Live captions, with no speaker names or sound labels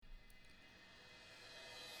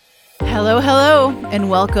Hello, hello, and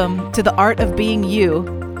welcome to The Art of Being You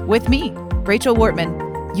with me, Rachel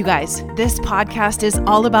Wortman. You guys, this podcast is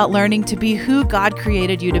all about learning to be who God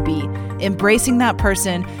created you to be, embracing that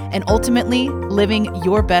person, and ultimately living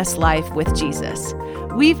your best life with Jesus.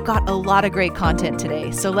 We've got a lot of great content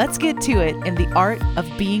today, so let's get to it in The Art of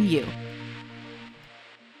Being You.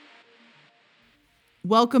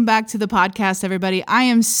 Welcome back to the podcast, everybody. I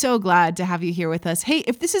am so glad to have you here with us. Hey,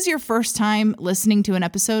 if this is your first time listening to an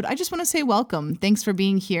episode, I just want to say welcome. Thanks for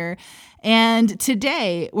being here. And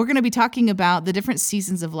today we're going to be talking about the different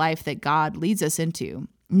seasons of life that God leads us into.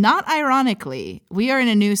 Not ironically, we are in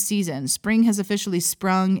a new season. Spring has officially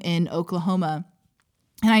sprung in Oklahoma.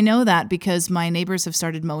 And I know that because my neighbors have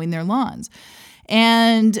started mowing their lawns.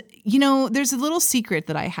 And, you know, there's a little secret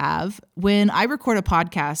that I have. When I record a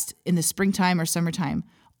podcast in the springtime or summertime,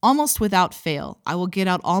 almost without fail, I will get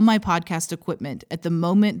out all my podcast equipment at the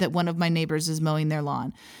moment that one of my neighbors is mowing their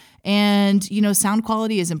lawn. And, you know, sound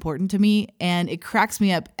quality is important to me, and it cracks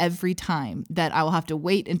me up every time that I will have to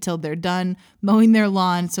wait until they're done mowing their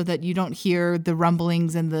lawn so that you don't hear the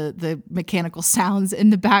rumblings and the mechanical sounds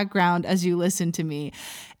in the background as you listen to me.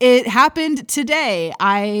 It happened today.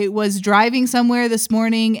 I was driving somewhere this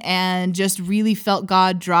morning and just really felt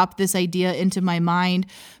God drop this idea into my mind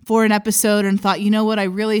for an episode and thought, you know what, I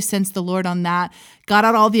really sensed the Lord on that. Got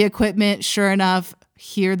out all the equipment. Sure enough,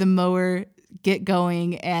 hear the mower get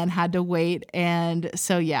going and had to wait. And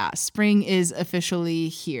so, yeah, spring is officially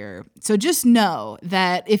here. So just know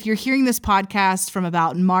that if you're hearing this podcast from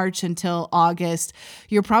about March until August,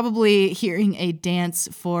 you're probably hearing a dance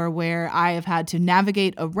for where I have had to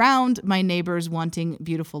navigate around my neighbors wanting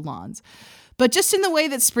beautiful lawns. But just in the way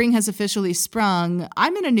that spring has officially sprung,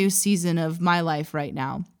 I'm in a new season of my life right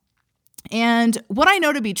now. And what I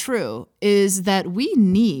know to be true is that we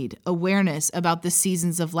need awareness about the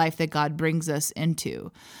seasons of life that God brings us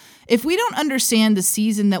into. If we don't understand the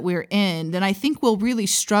season that we're in, then I think we'll really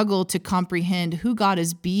struggle to comprehend who God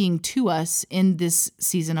is being to us in this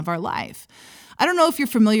season of our life. I don't know if you're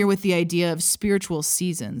familiar with the idea of spiritual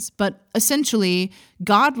seasons, but essentially,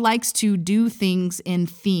 God likes to do things in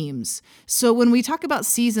themes. So when we talk about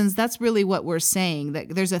seasons, that's really what we're saying,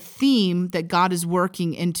 that there's a theme that God is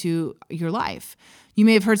working into your life. You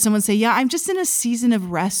may have heard someone say, yeah, I'm just in a season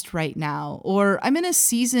of rest right now, or I'm in a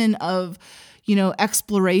season of,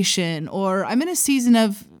 exploration, or I'm in a season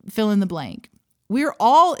of fill in the blank. We're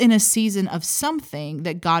all in a season of something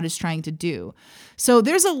that God is trying to do. So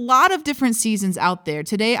there's a lot of different seasons out there.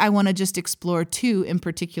 Today, I want to just explore two in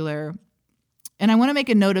particular. And I want to make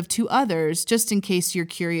a note of two others, just in case you're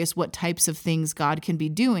curious what types of things God can be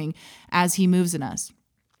doing as he moves in us.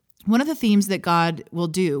 One of the themes that God will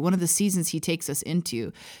do, one of the seasons he takes us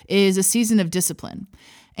into, is a season of discipline.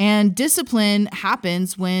 And discipline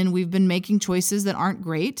happens when we've been making choices that aren't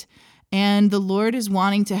great, and the Lord is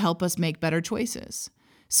wanting to help us make better choices.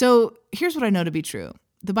 So here's what I know to be true.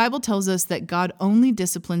 The Bible tells us that God only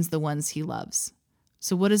disciplines the ones he loves.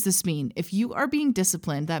 So what does this mean? If you are being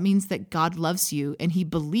disciplined, that means that God loves you and he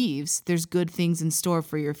believes there's good things in store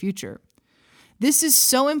for your future. This is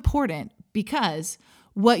so important because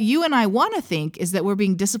what you and I want to think is that we're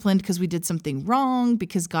being disciplined because we did something wrong,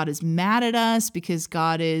 because God is mad at us, because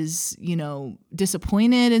God is,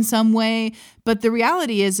 disappointed in some way. But the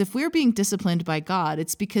reality is, if we're being disciplined by God,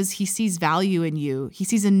 it's because he sees value in you. He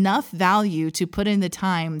sees enough value to put in the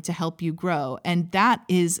time to help you grow. And that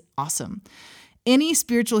is awesome. Any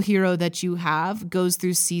spiritual hero that you have goes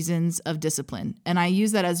through seasons of discipline. And I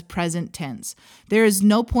use that as present tense. There is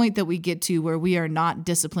no point that we get to where we are not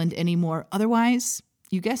disciplined anymore. Otherwise,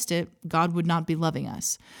 you guessed it, God would not be loving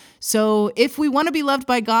us. So if we want to be loved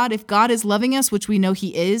by God, if God is loving us, which we know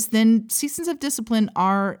he is, then seasons of discipline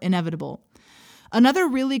are inevitable. Another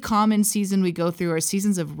really common season we go through are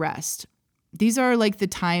seasons of rest. These are like the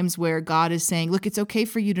times where God is saying, look, it's okay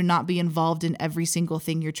for you to not be involved in every single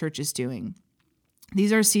thing your church is doing.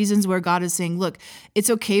 These are seasons where God is saying, look, it's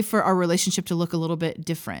okay for our relationship to look a little bit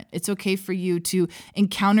different. It's okay for you to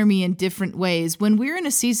encounter me in different ways. When we're in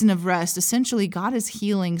a season of rest, essentially God is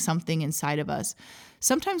healing something inside of us.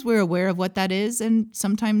 Sometimes we're aware of what that is, and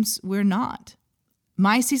sometimes we're not.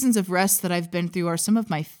 My seasons of rest that I've been through are some of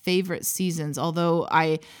my favorite seasons, although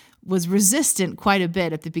I was resistant quite a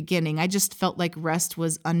bit at the beginning. I just felt like rest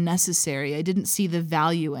was unnecessary. I didn't see the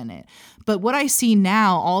value in it. But what I see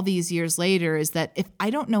now, all these years later, is that if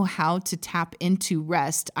I don't know how to tap into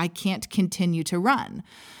rest, I can't continue to run,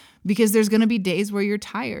 because there's going to be days where you're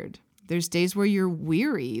tired. There's days where you're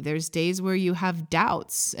weary. There's days where you have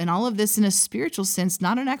doubts, and all of this in a spiritual sense,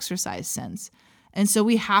 not an exercise sense. And so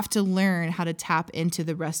we have to learn how to tap into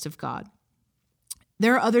the rest of God.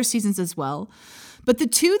 There are other seasons as well. But the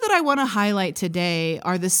two that I want to highlight today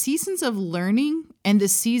are the seasons of learning and the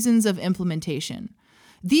seasons of implementation.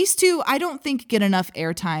 These two, I don't think, get enough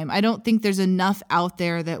airtime. I don't think there's enough out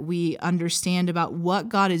there that we understand about what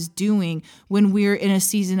God is doing when we're in a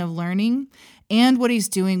season of learning and what he's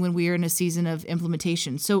doing when we are in a season of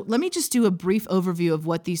implementation. So let me just do a brief overview of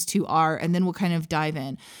what these two are, and then we'll kind of dive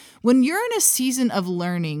in. When you're in a season of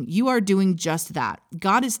learning, you are doing just that.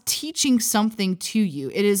 God is teaching something to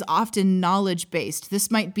you. It is often knowledge-based.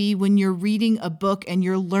 This might be when you're reading a book and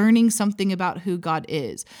you're learning something about who God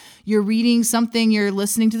is. You're reading something, you're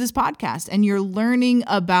listening to this podcast, and you're learning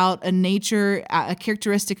about a nature, a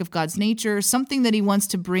characteristic of God's nature, something that he wants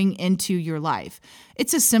to bring into your life.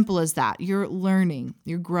 It's as simple as that. You're learning,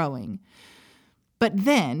 you're growing. But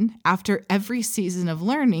then, after every season of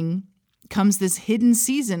learning, comes this hidden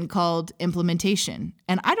season called implementation.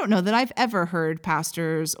 And I don't know that I've ever heard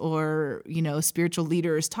pastors or, spiritual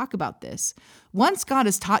leaders talk about this. Once God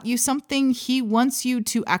has taught you something, he wants you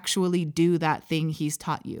to actually do that thing he's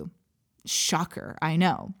taught you. Shocker, I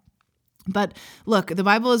know. But look, the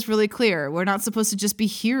Bible is really clear. We're not supposed to just be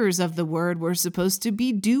hearers of the word. We're supposed to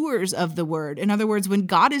be doers of the word. In other words, when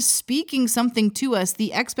God is speaking something to us,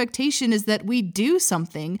 the expectation is that we do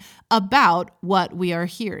something about what we are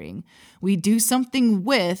hearing. We do something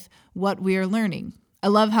with what we are learning. I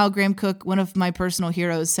love how Graham Cook, one of my personal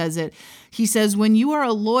heroes, says it. He says, when you are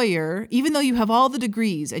a lawyer, even though you have all the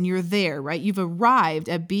degrees and you're there, right? You've arrived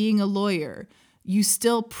at being a lawyer. You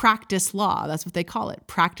still practice law. That's what they call it,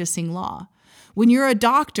 practicing law. When you're a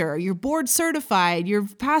doctor, you're board certified, you're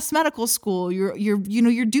past medical school, you're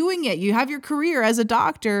doing it. You have your career as a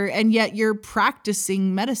doctor, and yet you're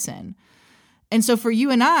practicing medicine. And so for you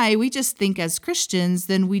and I, we just think as Christians,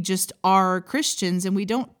 then we just are Christians, and we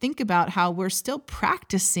don't think about how we're still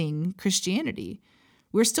practicing Christianity.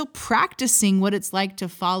 We're still practicing what it's like to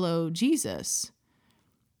follow Jesus.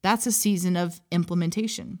 That's a season of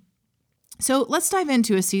implementation. So let's dive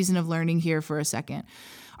into a season of learning here for a second.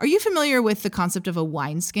 Are you familiar with the concept of a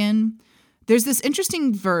wineskin? There's this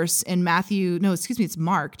interesting verse in it's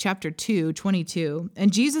Mark chapter 2, 22.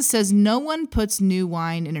 And Jesus says, no one puts new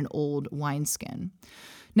wine in an old wineskin.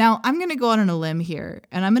 Now, I'm going to go out on a limb here,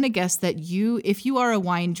 and I'm going to guess that if you are a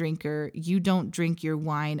wine drinker, you don't drink your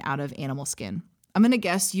wine out of animal skin. I'm going to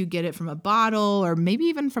guess you get it from a bottle or maybe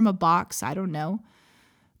even from a box. I don't know.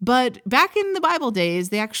 But back in the Bible days,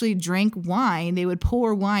 they actually drank wine. They would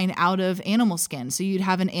pour wine out of animal skin. So you'd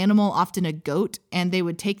have an animal, often a goat, and they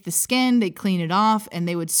would take the skin, they'd clean it off, and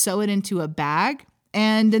they would sew it into a bag,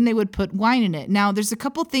 and then they would put wine in it. Now, there's a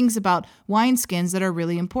couple things about wineskins that are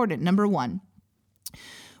really important. Number one,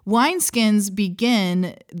 wineskins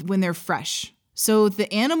begin when they're fresh. So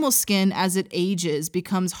the animal skin, as it ages,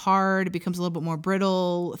 becomes hard, it becomes a little bit more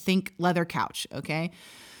brittle. Think leather couch, okay?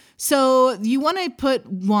 So you want to put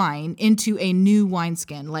wine into a new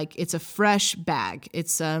wineskin, like it's a fresh bag.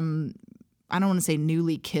 It's, I don't want to say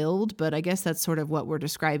newly killed, but I guess that's sort of what we're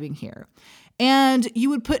describing here. And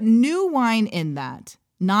you would put new wine in that,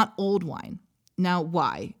 not old wine. Now,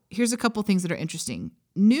 why? Here's a couple things that are interesting.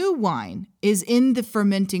 New wine is in the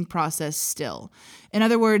fermenting process still. In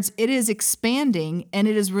other words, it is expanding and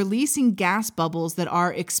it is releasing gas bubbles that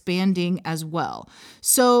are expanding as well.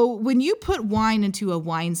 So when you put wine into a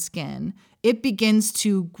wineskin, it begins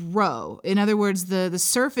to grow. In other words, the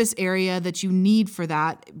surface area that you need for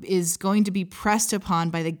that is going to be pressed upon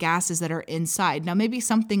by the gases that are inside. Now, maybe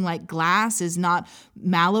something like glass is not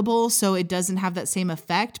malleable, so it doesn't have that same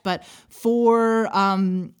effect. But for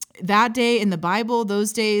that day in the Bible,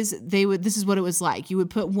 those days, this is what it was like. You would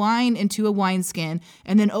put wine into a wineskin,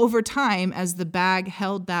 and then over time, as the bag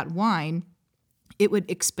held that wine, it would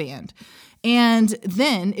expand. And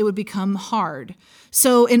then it would become hard.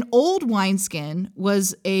 So an old wineskin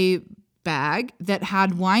was a bag that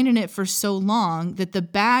had wine in it for so long that the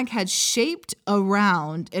bag had shaped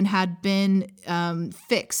around and had been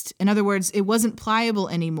fixed. In other words, it wasn't pliable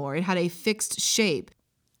anymore. It had a fixed shape.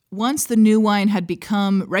 Once the new wine had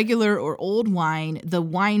become regular or old wine, the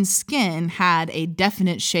wine skin had a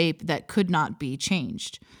definite shape that could not be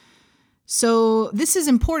changed. So this is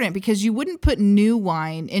important because you wouldn't put new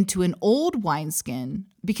wine into an old wineskin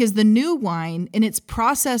because the new wine, in its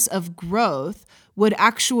process of growth, would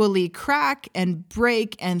actually crack and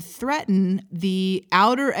break and threaten the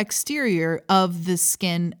outer exterior of the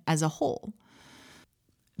skin as a whole.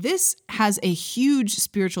 This has a huge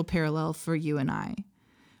spiritual parallel for you and I.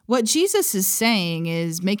 What Jesus is saying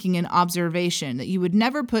is making an observation that you would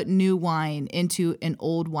never put new wine into an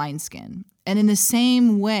old wineskin. And in the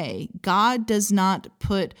same way, God does not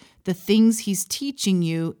put the things he's teaching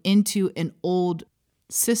you into an old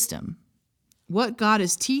system. What God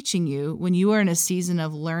is teaching you when you are in a season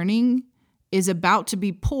of learning is about to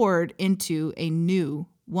be poured into a new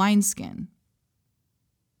wineskin.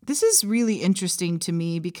 This is really interesting to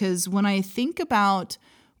me because when I think about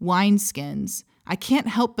wineskins, I can't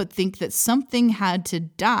help but think that something had to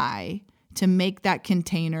die to make that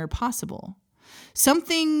container possible.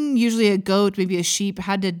 Something, usually a goat, maybe a sheep,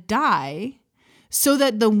 had to die so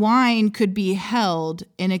that the wine could be held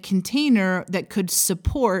in a container that could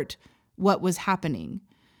support what was happening.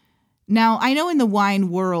 Now, I know in the wine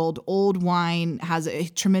world, old wine has a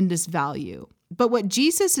tremendous value, but what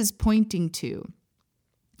Jesus is pointing to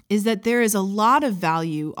is that there is a lot of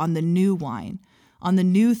value on the new wine, on the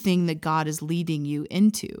new thing that God is leading you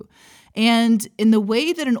into. And in the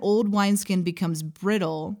way that an old wineskin becomes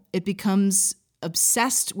brittle, it becomes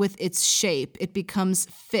obsessed with its shape, it becomes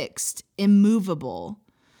fixed, immovable.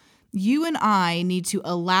 You and I need to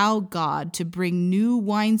allow God to bring new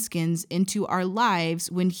wineskins into our lives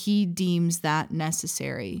when He deems that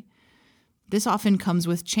necessary. This often comes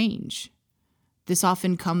with change. This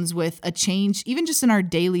often comes with a change, even just in our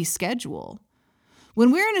daily schedule.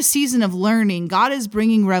 When we're in a season of learning, God is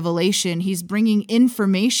bringing revelation. He's bringing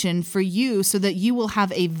information for you so that you will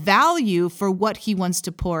have a value for what He wants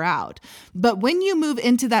to pour out. But when you move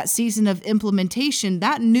into that season of implementation,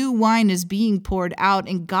 that new wine is being poured out,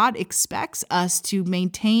 and God expects us to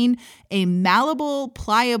maintain a malleable,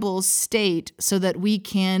 pliable state so that we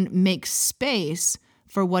can make space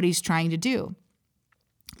for what He's trying to do.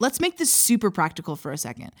 Let's make this super practical for a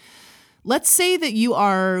second. Let's say that you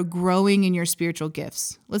are growing in your spiritual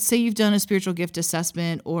gifts. Let's say you've done a spiritual gift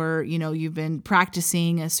assessment, or, you've been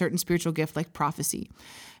practicing a certain spiritual gift like prophecy,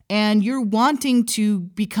 and you're wanting to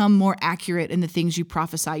become more accurate in the things you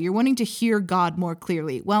prophesy. You're wanting to hear God more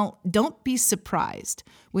clearly. Well, don't be surprised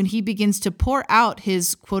when He begins to pour out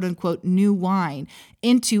His quote unquote new wine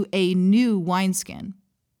into a new wineskin.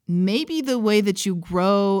 Maybe the way that you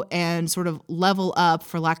grow and sort of level up,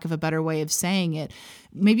 for lack of a better way of saying it,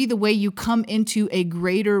 maybe the way you come into a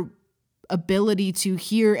greater ability to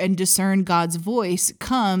hear and discern God's voice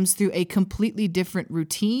comes through a completely different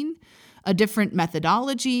routine, a different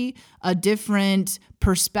methodology, a different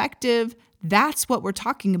perspective. That's what we're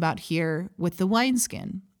talking about here with the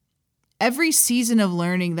wineskin. Every season of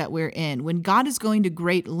learning that we're in, when God is going to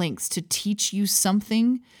great lengths to teach you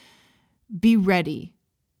something, be ready.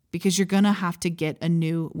 Because you're going to have to get a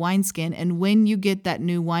new wineskin. And when you get that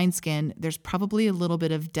new wineskin, there's probably a little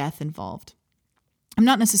bit of death involved. I'm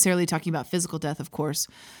not necessarily talking about physical death, of course.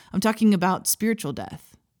 I'm talking about spiritual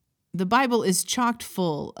death. The Bible is chock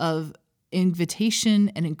full of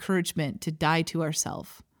invitation and encouragement to die to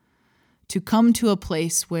ourselves, to come to a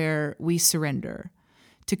place where we surrender,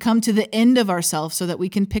 to come to the end of ourselves so that we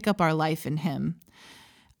can pick up our life in Him.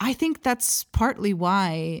 I think that's partly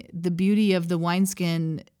why the beauty of the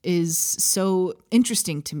wineskin is so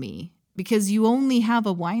interesting to me, because you only have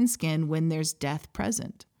a wineskin when there's death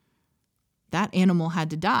present. That animal had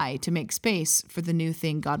to die to make space for the new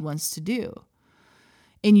thing God wants to do.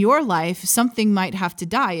 In your life, something might have to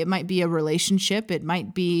die. It might be a relationship. It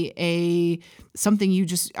might be something you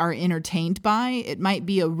just are entertained by. It might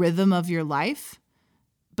be a rhythm of your life.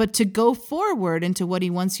 But to go forward into what He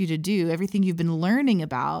wants you to do, everything you've been learning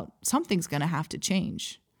about, something's going to have to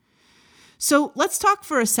change. So let's talk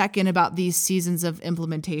for a second about these seasons of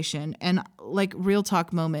implementation. And like, real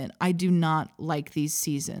talk moment, I do not like these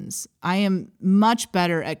seasons. I am much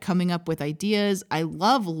better at coming up with ideas. I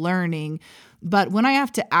love learning. But when I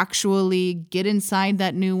have to actually get inside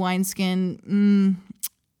that new wineskin,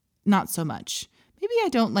 not so much. Maybe I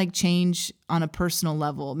don't like change on a personal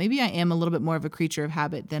level. Maybe I am a little bit more of a creature of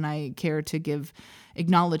habit than I care to give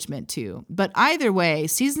acknowledgement to. But either way,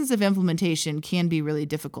 seasons of implementation can be really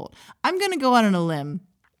difficult. I'm going to go out on a limb.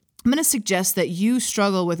 I'm going to suggest that you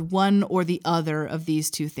struggle with one or the other of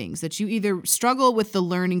these two things, that you either struggle with the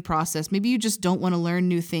learning process. Maybe you just don't want to learn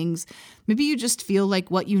new things. Maybe you just feel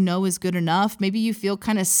like what you know is good enough. Maybe you feel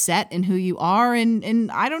kind of set in who you are,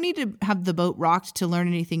 and I don't need to have the boat rocked to learn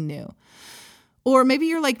anything new. Or maybe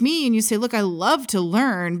you're like me and you say, look, I love to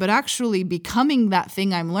learn, but actually becoming that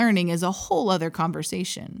thing I'm learning is a whole other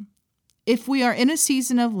conversation. If we are in a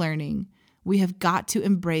season of learning, we have got to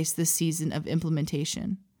embrace the season of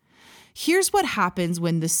implementation. Here's what happens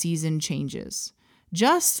when the season changes.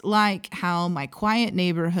 Just like how my quiet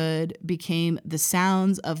neighborhood became the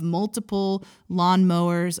sounds of multiple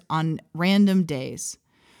lawnmowers on random days.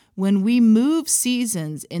 When we move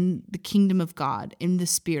seasons in the kingdom of God, in the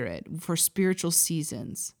Spirit, for spiritual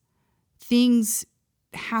seasons, things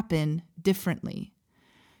happen differently.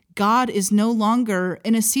 God is no longer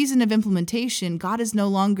in a season of implementation. God is no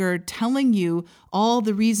longer telling you all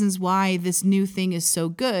the reasons why this new thing is so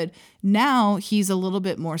good. Now he's a little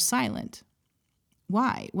bit more silent.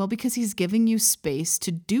 Why? Well, because he's giving you space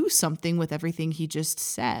to do something with everything he just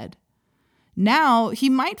said. Now he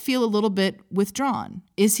might feel a little bit withdrawn.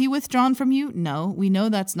 Is he withdrawn from you? No, we know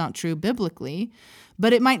that's not true biblically,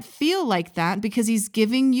 but it might feel like that because he's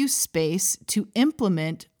giving you space to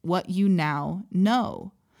implement what you now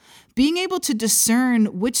know. Being able to discern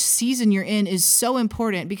which season you're in is so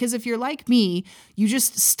important because if you're like me, you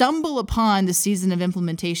just stumble upon the season of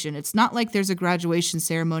implementation. It's not like there's a graduation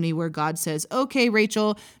ceremony where God says, okay,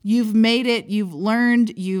 Rachel, you've made it, you've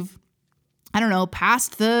learned, you've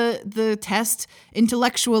passed the test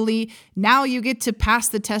intellectually. Now you get to pass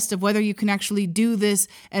the test of whether you can actually do this,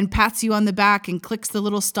 and pats you on the back and clicks the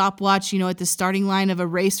little stopwatch, at the starting line of a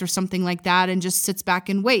race or something like that, and just sits back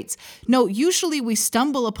and waits. No, usually we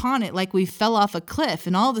stumble upon it like we fell off a cliff,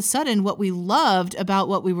 and all of a sudden what we loved about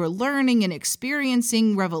what we were learning and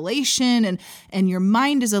experiencing, revelation, and your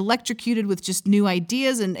mind is electrocuted with just new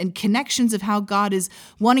ideas and connections of how God is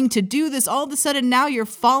wanting to do this. All of a sudden now you're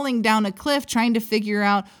falling down a cliff trying to figure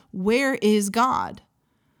out, where is God?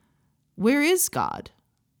 Where is God?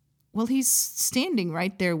 Well, he's standing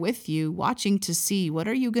right there with you, watching to see what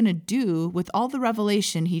are you going to do with all the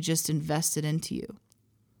revelation he just invested into you.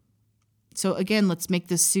 So again, let's make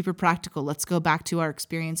this super practical. Let's go back to our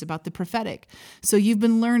experience about the prophetic. So you've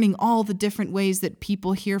been learning all the different ways that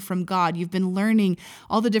people hear from God. You've been learning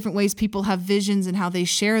all the different ways people have visions and how they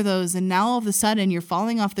share those. And now all of a sudden you're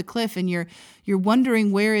falling off the cliff and you're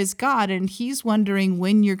wondering, where is God? And he's wondering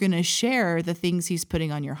when you're going to share the things he's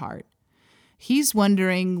putting on your heart. He's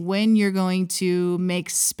wondering when you're going to make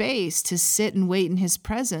space to sit and wait in his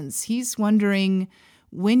presence. He's wondering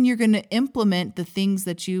when you're going to implement the things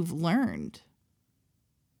that you've learned.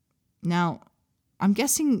 Now, I'm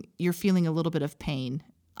guessing you're feeling a little bit of pain.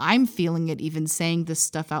 I'm feeling it even saying this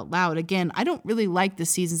stuff out loud. Again, I don't really like the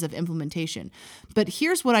seasons of implementation, but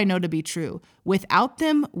here's what I know to be true. Without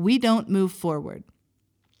them, we don't move forward.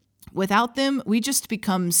 Without them, we just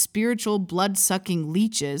become spiritual blood-sucking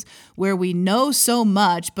leeches where we know so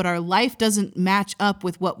much, but our life doesn't match up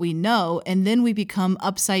with what we know, and then we become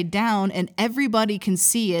upside down, and everybody can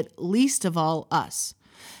see it, least of all us.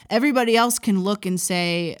 Everybody else can look and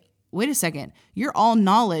say, wait a second, you're all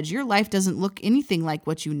knowledge. Your life doesn't look anything like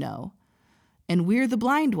what you know. And we're the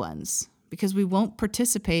blind ones because we won't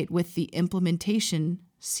participate with the implementation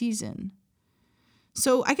season.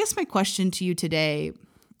 So I guess my question to you today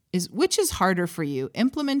is, which is harder for you,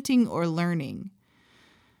 implementing or learning?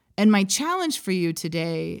 And my challenge for you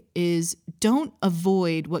today is, don't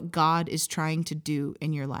avoid what God is trying to do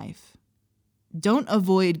in your life. Don't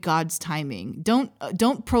avoid God's timing.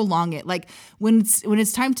 Don't prolong it. Like when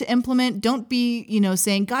it's time to implement, don't be,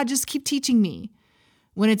 saying, God, just keep teaching me.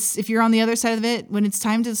 If you're on the other side of it, when it's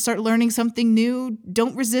time to start learning something new,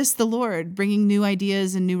 don't resist the Lord bringing new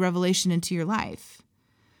ideas and new revelation into your life.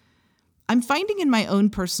 I'm finding in my own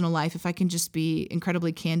personal life, if I can just be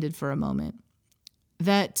incredibly candid for a moment,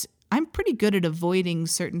 that I'm pretty good at avoiding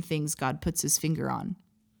certain things God puts his finger on.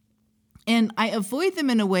 And I avoid them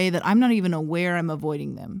in a way that I'm not even aware I'm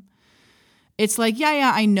avoiding them. It's like,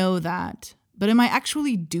 yeah, I know that, but am I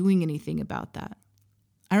actually doing anything about that?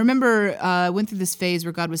 I remember I went through this phase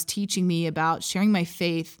where God was teaching me about sharing my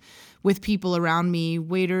faith with people around me,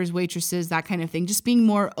 waiters, waitresses, that kind of thing, just being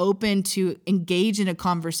more open to engage in a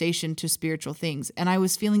conversation to spiritual things. And I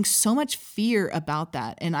was feeling so much fear about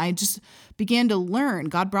that. And I just began to learn.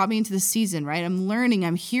 God brought me into this season, right? I'm learning,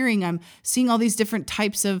 I'm hearing, I'm seeing all these different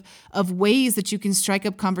types of ways that you can strike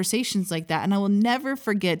up conversations like that. And I will never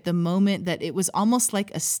forget the moment that it was almost like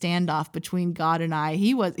a standoff between God and I.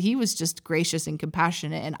 He was just gracious and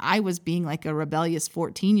compassionate. And I was being like a rebellious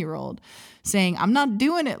 14-year-old saying, I'm not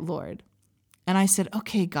doing it, Lord. And I said,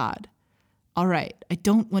 okay, God, all right, I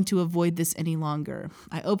don't want to avoid this any longer.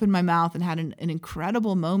 I opened my mouth and had an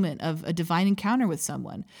incredible moment of a divine encounter with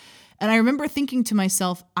someone. And I remember thinking to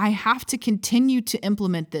myself, I have to continue to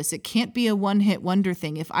implement this. It can't be a one-hit wonder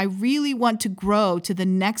thing. If I really want to grow to the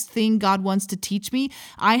next thing God wants to teach me,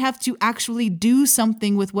 I have to actually do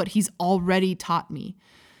something with what he's already taught me.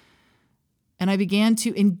 And I began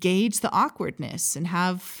to engage the awkwardness and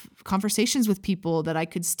have conversations with people that I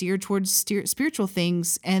could steer towards spiritual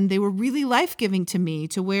things. And they were really life-giving to me,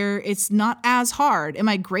 to where it's not as hard. Am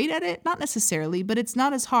I great at it? Not necessarily, but it's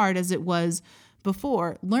not as hard as it was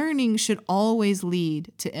before. Learning should always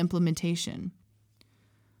lead to implementation.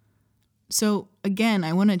 So again,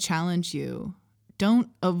 I want to challenge you. Don't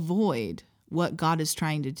avoid what God is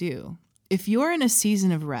trying to do. If you're in a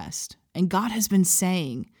season of rest and God has been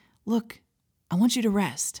saying, look, I want you to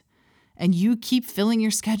rest. And you keep filling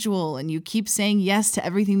your schedule and you keep saying yes to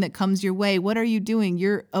everything that comes your way. What are you doing?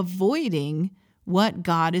 You're avoiding what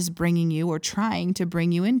God is bringing you or trying to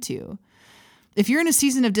bring you into. If you're in a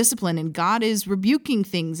season of discipline and God is rebuking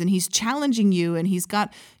things and he's challenging you and he's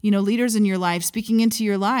got, leaders in your life speaking into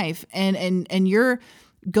your life and your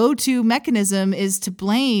go-to mechanism is to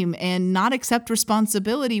blame and not accept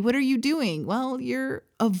responsibility, what are you doing? Well, you're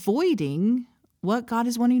avoiding what God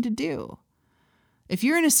is wanting to do. If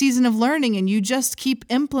you're in a season of learning and you just keep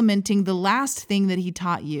implementing the last thing that he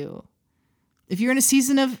taught you, if you're in a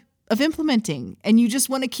season of implementing and you just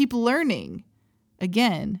want to keep learning,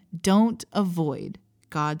 again, don't avoid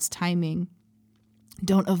God's timing.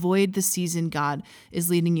 Don't avoid the season God is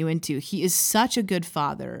leading you into. He is such a good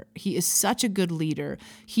father. He is such a good leader.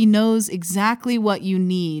 He knows exactly what you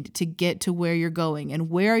need to get to where you're going. And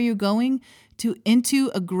where are you going? Into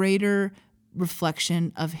a greater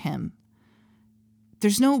reflection of him.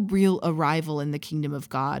 There's no real arrival in the kingdom of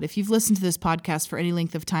God. If you've listened to this podcast for any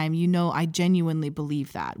length of time, you know I genuinely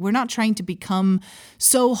believe that. We're not trying to become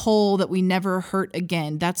so whole that we never hurt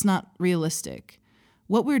again. That's not realistic.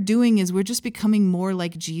 What we're doing is we're just becoming more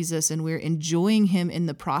like Jesus and we're enjoying him in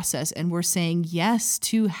the process and we're saying yes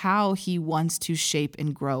to how he wants to shape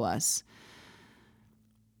and grow us.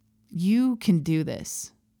 You can do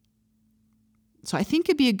this. So I think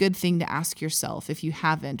it'd be a good thing to ask yourself if you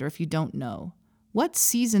haven't or if you don't know. What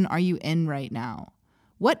season are you in right now?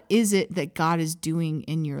 What is it that God is doing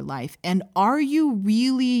in your life? And are you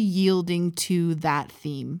really yielding to that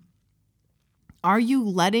theme? Are you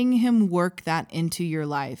letting him work that into your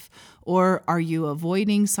life? Or are you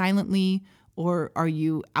avoiding silently? Or are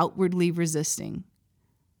you outwardly resisting?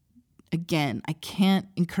 Again, I can't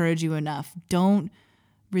encourage you enough. Don't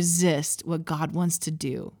resist what God wants to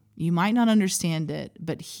do. You might not understand it,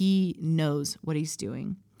 but he knows what he's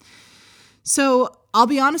doing. So I'll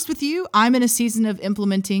be honest with you, I'm in a season of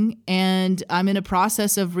implementing and I'm in a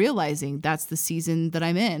process of realizing that's the season that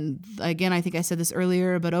I'm in. Again, I think I said this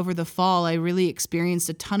earlier, but over the fall, I really experienced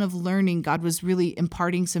a ton of learning. God was really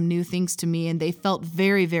imparting some new things to me and they felt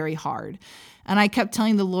very, very hard. And I kept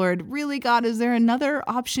telling the Lord, really, God, is there another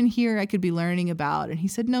option here I could be learning about? And he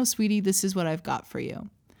said, no, sweetie, this is what I've got for you.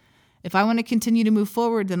 If I want to continue to move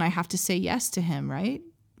forward, then I have to say yes to him, right?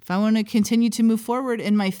 If I want to continue to move forward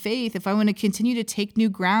in my faith, if I want to continue to take new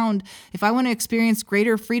ground, if I want to experience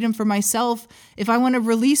greater freedom for myself, if I want to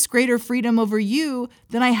release greater freedom over you,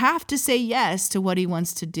 then I have to say yes to what he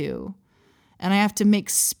wants to do. And I have to make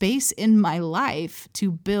space in my life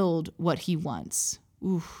to build what he wants.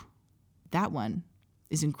 Ooh, that one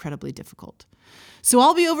is incredibly difficult. So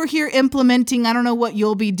I'll be over here implementing. I don't know what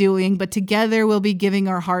you'll be doing, but together we'll be giving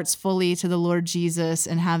our hearts fully to the Lord Jesus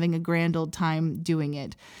and having a grand old time doing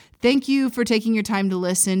it. Thank you for taking your time to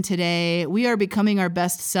listen today. We are becoming our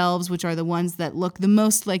best selves, which are the ones that look the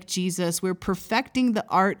most like Jesus. We're perfecting the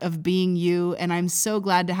art of being you, and I'm so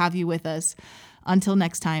glad to have you with us. Until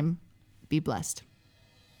next time, be blessed.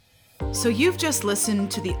 So you've just listened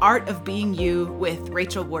to The Art of Being You with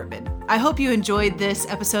Rachel Wortman. I hope you enjoyed this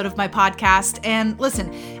episode of my podcast. And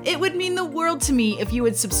listen, it would mean the world to me if you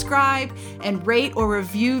would subscribe and rate or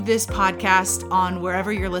review this podcast on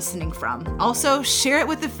wherever you're listening from. Also, share it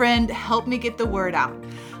with a friend. Help me get the word out.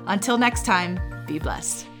 Until next time, be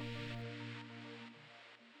blessed.